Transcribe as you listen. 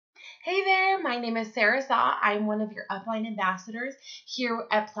Hey there, my name is Sarah Zaw. I'm one of your upline ambassadors here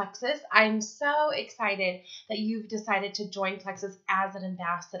at Plexus. I'm so excited that you've decided to join Plexus as an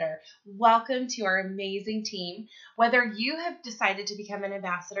ambassador. Welcome to our amazing team. Whether you have decided to become an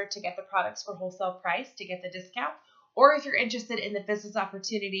ambassador to get the products for wholesale price, to get the discount, or if you're interested in the business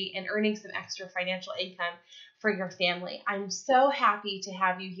opportunity and earning some extra financial income for your family, I'm so happy to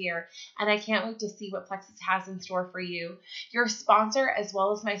have you here, and I can't wait to see what Plexus has in store for you. Your sponsor, as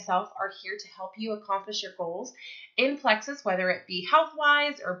well as myself, are here to help you accomplish your goals in Plexus, whether it be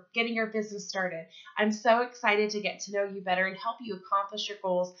health-wise or getting your business started. I'm so excited to get to know you better and help you accomplish your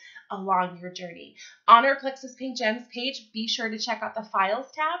goals along your journey. On our Plexus Pink Gems page, be sure to check out the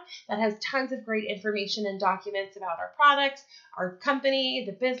Files tab that has tons of great information and documents about our products, our company,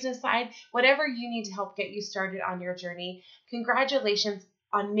 the business side, whatever you need to help get you started on your journey. Congratulations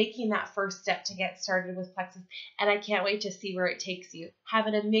on making that first step to get started with Plexus, and I can't wait to see where it takes you. Have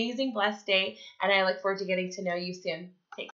an amazing, blessed day, and I look forward to getting to know you soon.